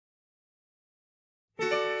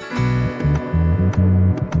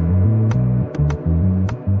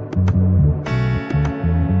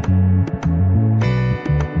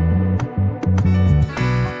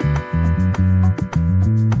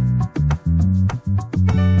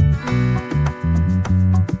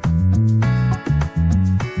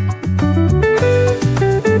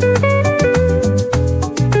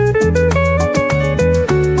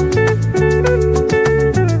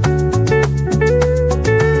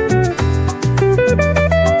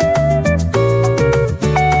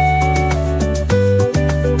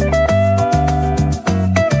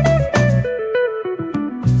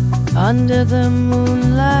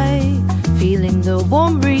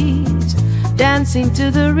dancing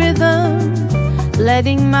to the rhythm,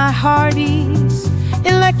 letting my heart ease.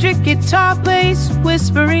 Electric guitar plays,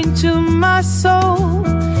 whispering to my soul.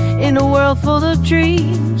 In a world full of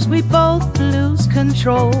dreams, we both lose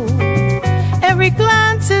control. Every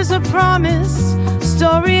glance is a promise,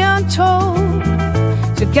 story untold.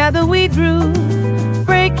 Together we drew,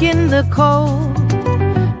 breaking the cold.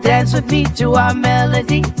 Dance with me to our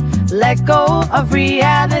melody, let go of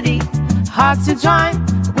reality. Hearts entwined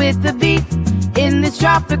with the beat, in this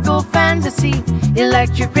tropical fantasy.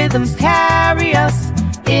 Electric rhythms carry us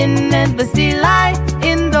in endless delight.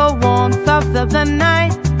 In the warmth of the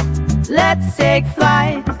night, let's take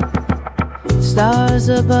flight. Stars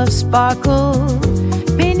above sparkle,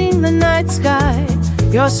 painting the night sky.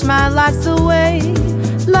 Your smile lights the way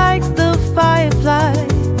like the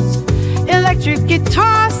fireflies. Electric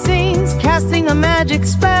guitar sings, casting a magic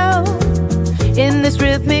spell in this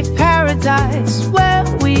rhythmic paradise where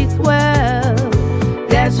we dwell.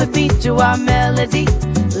 Dance with me to our melody,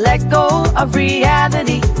 let go of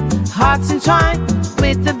reality. Hearts entwined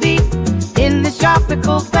with the beat, in this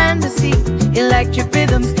tropical fantasy. Electric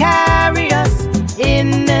rhythms carry us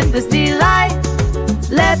in endless delight.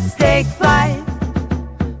 Let's take flight.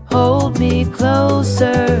 Hold me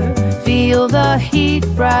closer, feel the heat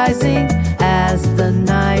rising. As the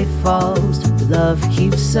night falls, love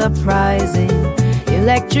keeps surprising.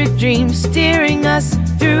 Electric dreams steering us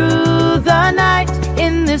through the night.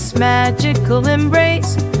 In this magical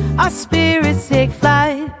embrace, our spirits take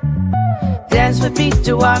flight. Dance with me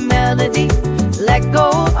to our melody, let go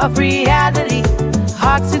of reality.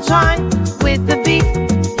 Hearts entwined with the beat,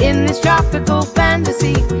 in this tropical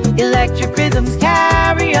fantasy. Electric rhythms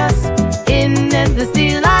carry us in endless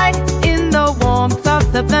delight. In the warmth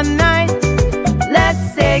of the night,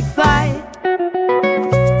 let's take flight.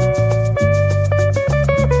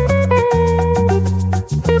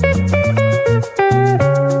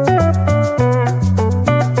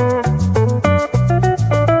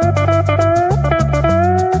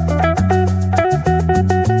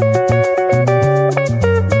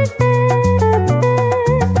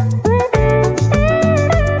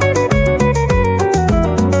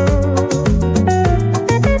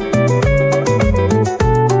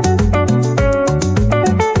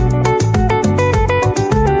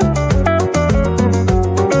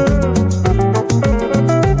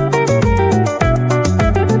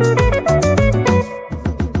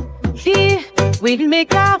 We'd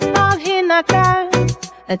make out all in our car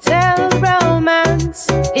and tell of romance.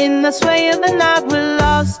 In the sway of the night, we're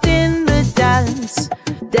lost in the dance.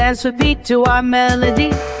 Dance with me to our melody,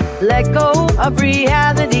 let go of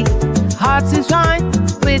reality. Hearts entwined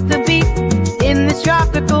with the beat, in this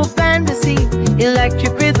tropical fantasy.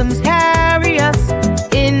 Electric rhythms carry us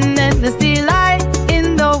in endless delight.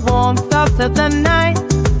 In the warmth of the